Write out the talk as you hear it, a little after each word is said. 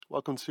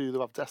Welcome to the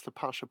Rav Dessler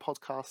Parshah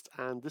podcast,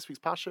 and this week's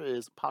Parsha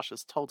is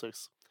Parshas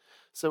Toldos.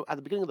 So at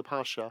the beginning of the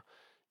Parsha,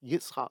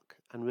 Yitzchak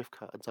and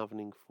Rivka are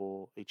davening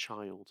for a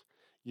child.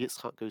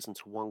 Yitzchak goes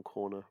into one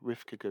corner,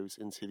 Rivka goes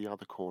into the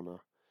other corner.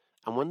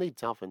 And when they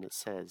daven, it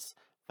says,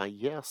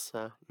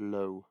 Vayersa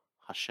lo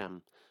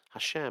Hashem.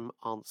 Hashem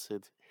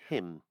answered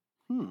him.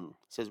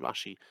 Says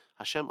Rashi,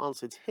 Hashem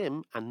answered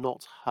him and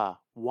not her.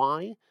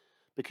 Why?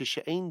 Because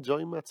she'ein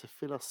doima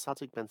tefillah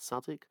sadik ben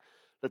sadik,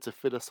 le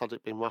tefillah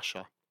sadik ben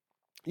rasha.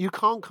 You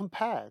can't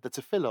compare the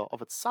tefillah of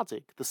a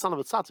tzaddik, the son of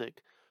a tzaddik,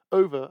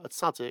 over a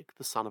tzaddik,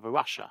 the son of a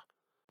rasha.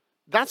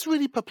 That's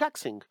really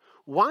perplexing.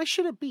 Why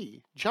should it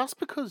be just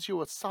because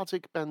you're a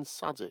tzaddik ben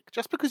tzaddik,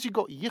 just because you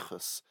got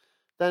yichus,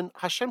 then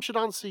Hashem should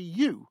answer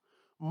you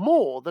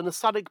more than a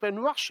tzaddik ben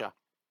rasha?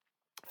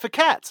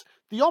 Forget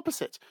the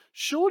opposite.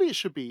 Surely it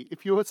should be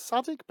if you're a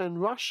tzaddik ben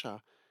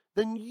rasha,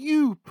 then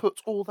you put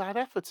all that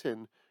effort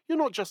in. You're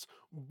not just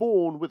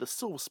born with a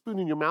silver spoon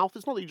in your mouth.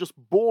 It's not that you're just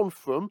born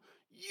from.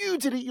 You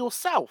did it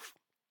yourself.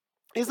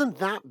 Isn't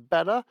that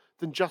better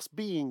than just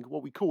being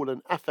what we call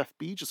an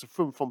FFB, just a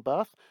from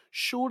birth?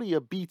 Surely a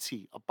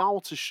BT, a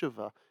Baal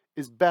Teshuvah,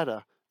 is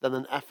better than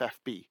an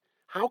FFB.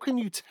 How can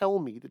you tell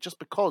me that just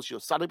because you're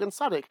Tzaddik ben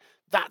Tzaddik,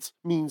 that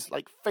means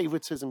like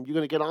favoritism, you're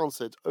going to get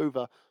answered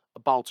over a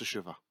Baal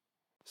Teshuvah?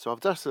 So Rav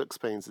Dessler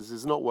explains this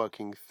is not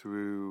working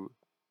through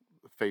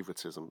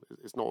favoritism.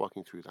 It's not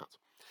working through that.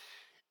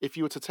 If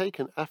you were to take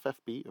an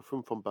FFB, a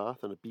from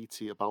birth, and a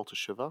BT, a Baal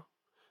Teshuvah,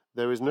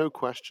 there is no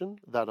question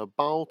that a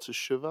Baal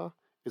Teshuvah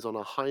is on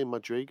a higher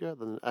madrega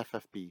than an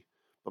FFB.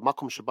 But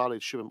makom shebalei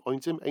teshuvim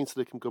oindim, ein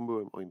tzadikim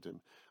gemurim oindim.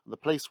 The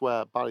place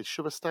where Balei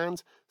Teshuvah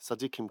stands,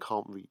 tzadikim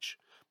can't reach.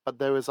 But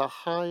there is a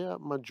higher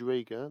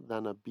madrega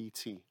than a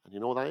BT. And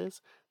you know what that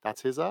is?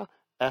 That is a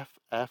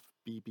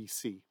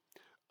FFBBC.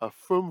 A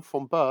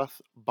from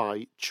birth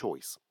by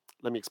choice.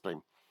 Let me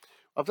explain.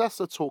 Rav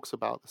Dessler talks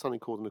about something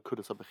called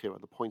Nekudas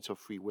HaBechira, the point of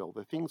free will.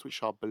 The things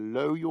which are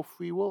below your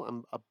free will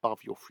and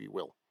above your free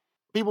will.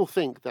 People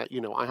think that,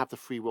 I have the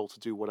free will to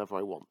do whatever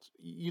I want.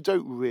 You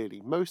don't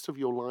really. Most of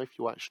your life,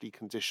 you're actually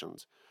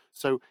conditioned.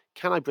 So,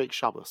 can I break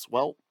Shabbos?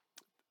 Well,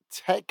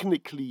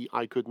 technically,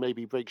 I could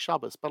maybe break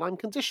Shabbos, but I'm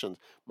conditioned.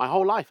 My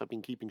whole life, I've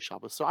been keeping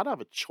Shabbos, so I don't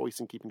have a choice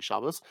in keeping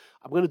Shabbos.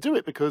 I'm going to do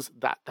it because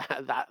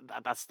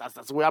that's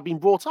the way I've been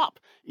brought up.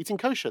 Eating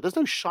kosher. There's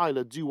no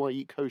shaila, do I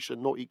eat kosher,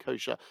 not eat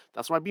kosher.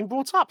 That's why I've been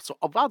brought up. So,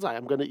 avadai,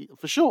 I'm going to eat,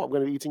 for sure, I'm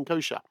going to be eating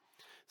kosher.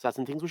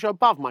 Certain things which are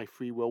above my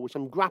free will, which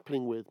I'm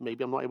grappling with.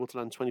 Maybe I'm not able to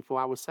learn 24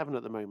 hours 7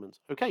 at the moment.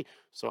 Okay,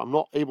 so I'm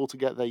not able to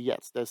get there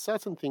yet. There's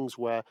certain things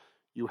where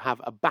you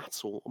have a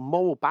battle, a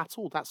moral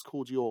battle, that's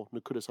called your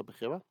Nekudas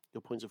HaBechira,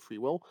 your points of free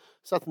will.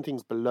 Certain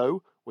things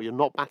below where you're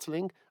not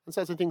battling, and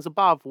certain things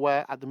above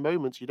where at the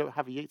moment you don't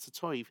have a Yetzer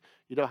Tov,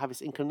 you don't have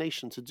this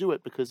inclination to do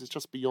it because it's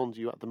just beyond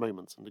you at the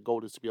moment, and the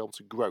goal is to be able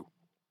to grow.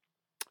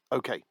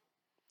 Okay,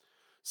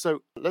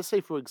 so let's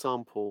say, for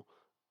example,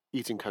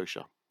 eating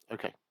kosher.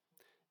 Okay.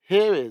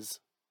 Here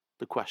is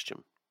the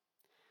question.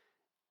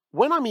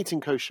 When I'm eating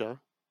kosher,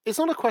 it's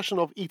not a question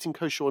of eating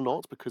kosher or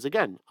not, because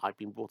again, I've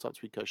been brought up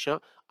to eat kosher.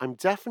 I'm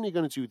definitely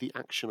going to do the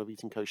action of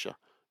eating kosher.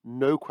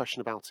 No question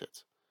about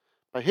it.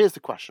 But here's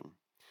the question.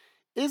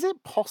 Is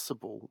it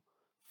possible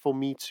for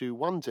me to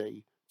one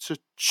day to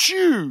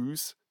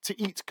choose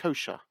to eat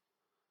kosher?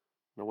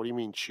 Now, what do you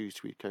mean choose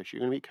to eat kosher?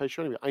 You're going to eat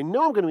kosher anyway. I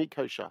know I'm going to eat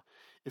kosher.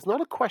 It's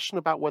not a question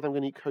about whether I'm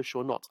going to eat kosher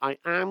or not. I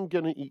am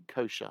going to eat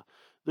kosher.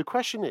 The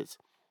question is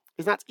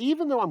that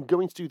even though I'm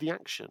going to do the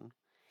action,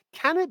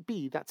 can it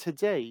be that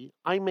today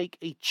I make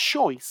a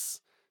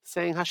choice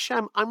saying,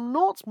 Hashem, I'm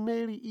not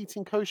merely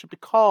eating kosher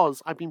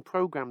because I've been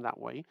programmed that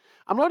way.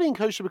 I'm not eating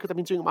kosher because I've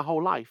been doing it my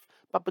whole life,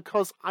 but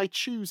because I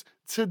choose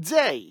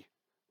today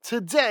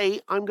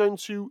I'm going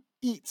to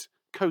eat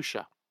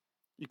kosher.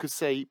 You could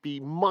say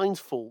be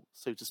mindful,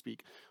 so to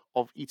speak,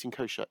 of eating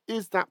kosher.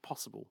 Is that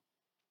possible?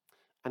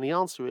 And the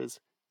answer is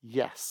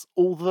yes,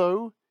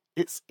 although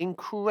it's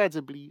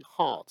incredibly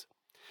hard.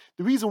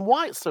 The reason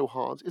why it's so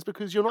hard is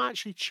because you're not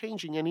actually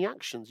changing any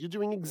actions. You're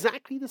doing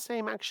exactly the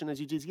same action as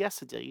you did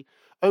yesterday,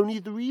 only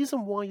the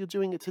reason why you're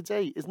doing it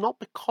today is not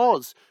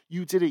because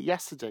you did it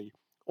yesterday,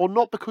 or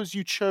not because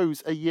you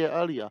chose a year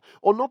earlier,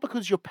 or not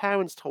because your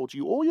parents told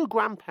you, or your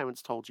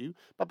grandparents told you,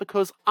 but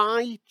because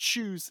I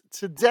choose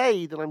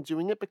today that I'm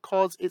doing it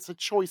because it's a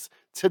choice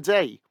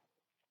today.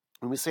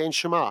 When we say in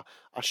Shema,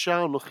 Asher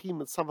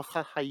Nochim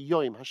Mitzavacha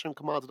Hayoim, Hashem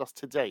commanded us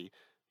today.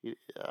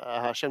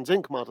 Hashem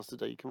didn't command us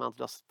today, he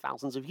commanded us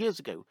thousands of years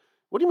ago.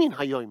 What do you mean,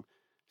 Hayom?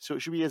 So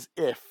it should be as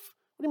if.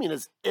 What do you mean,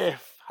 as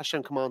if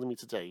Hashem commanded me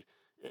today?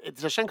 Did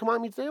Hashem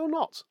command me today or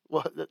not?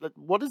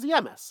 What is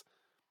the MS?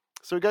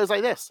 So it goes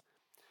like this.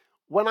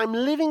 When I'm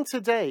living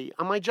today,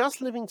 am I just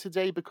living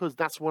today because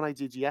that's what I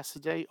did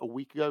yesterday, a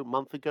week ago, a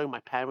month ago, my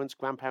parents,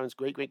 grandparents,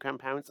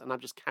 great-great-grandparents, and I'm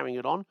just carrying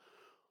it on?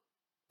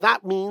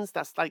 That means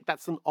that's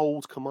an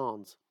old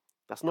command.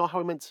 That's not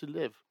how I meant to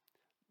live.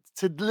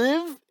 To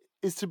live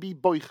is to be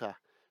boicha.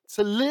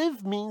 To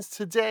live means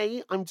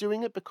today I'm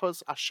doing it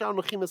because Hashem,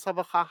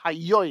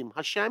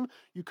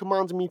 you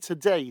commanded me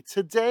today.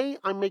 Today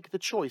I make the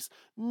choice,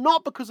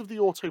 not because of the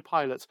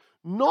autopilot,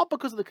 not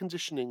because of the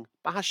conditioning,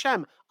 but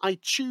Hashem, I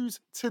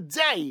choose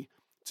today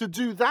to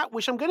do that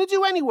which I'm going to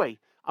do anyway.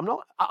 I'm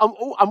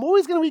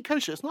always going to eat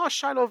kosher. It's not a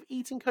shiloh of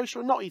eating kosher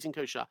or not eating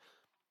kosher.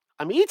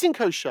 I'm eating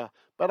kosher,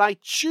 but I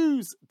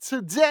choose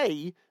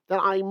today that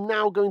I'm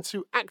now going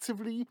to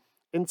actively,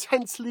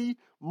 intensely,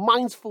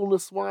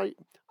 mindfulness-wise,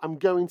 I'm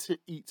going to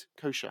eat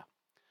kosher.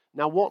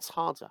 Now, what's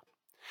harder?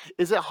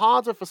 Is it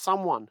harder for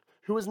someone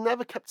who has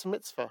never kept a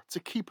mitzvah to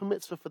keep a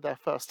mitzvah for their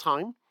first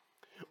time?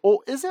 Or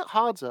is it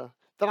harder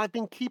that I've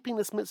been keeping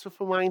this mitzvah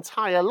for my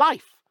entire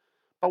life?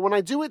 But when I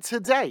do it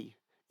today,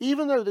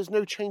 even though there's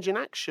no change in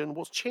action,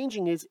 what's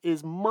changing is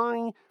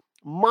my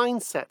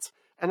mindset.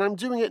 And I'm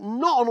doing it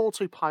not on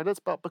autopilot,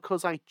 but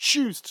because I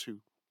choose to.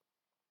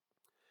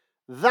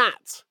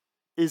 That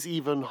is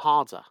even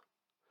harder.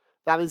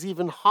 That is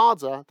even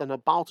harder than a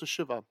Baal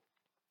Teshuvah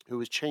who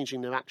is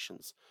changing their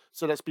actions.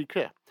 So let's be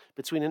clear.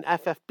 Between an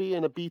FFB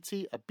and a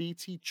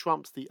BT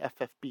trumps the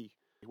FFB.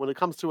 When it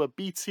comes to a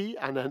BT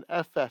and an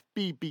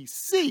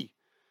FFB-BC,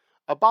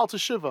 a Baal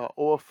Teshuvah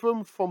or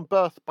a from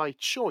birth by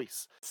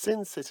choice,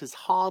 since it is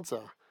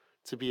harder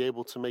to be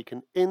able to make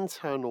an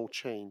internal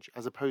change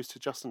as opposed to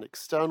just an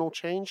external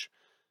change,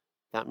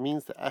 that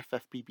means the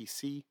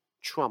FFB-BC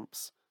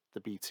trumps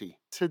the BT.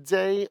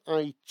 Today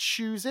I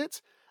choose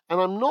it. And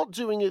I'm not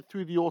doing it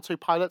through the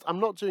autopilot. I'm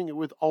not doing it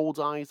with old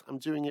eyes. I'm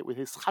doing it with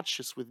his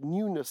chadshus, with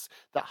newness,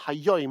 that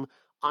hayom,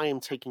 I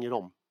am taking it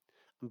on.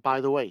 And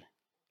by the way,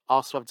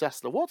 asked Rav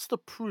Dessler, what's the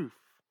proof?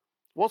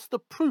 What's the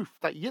proof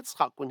that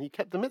Yitzchak, when he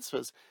kept the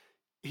mitzvahs,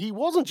 he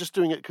wasn't just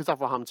doing it because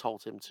Avraham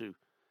told him to.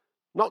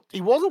 He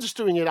wasn't just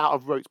doing it out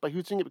of rote, but he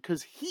was doing it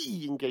because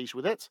he engaged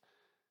with it.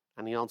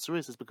 And the answer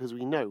is because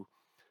we know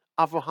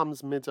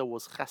Avraham's midah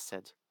was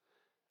chesed.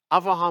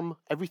 Avraham,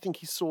 everything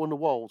he saw in the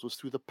world was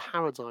through the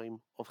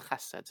paradigm of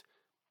chesed.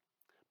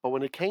 But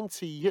when it came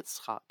to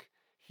Yitzchak,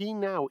 he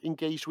now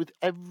engaged with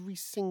every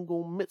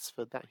single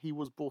mitzvah that he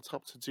was brought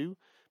up to do,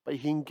 but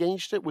he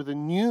engaged it with a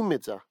new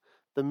midah,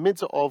 the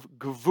midah of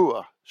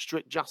gevurah,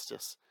 strict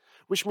justice,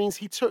 which means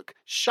he took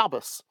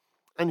Shabbos,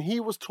 and he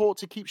was taught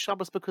to keep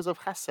Shabbos because of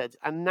chesed,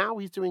 and now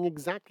he's doing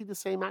exactly the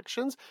same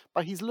actions,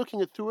 but he's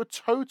looking at through a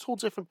total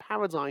different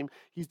paradigm.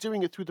 He's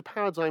doing it through the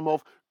paradigm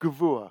of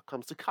gevurah,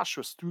 comes to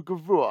kashrus through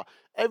gevurah.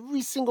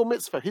 Every single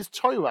mitzvah, his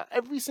Torah,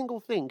 every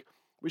single thing,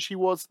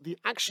 the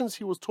actions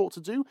he was taught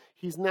to do,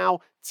 he's now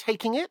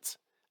taking it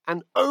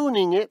and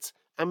owning it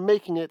and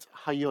making it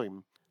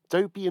hayom.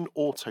 Don't be an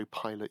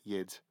autopilot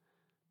yid.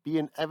 Be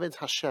an Eved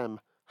Hashem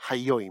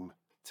hayom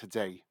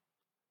today.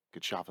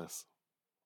 Good Shabbos.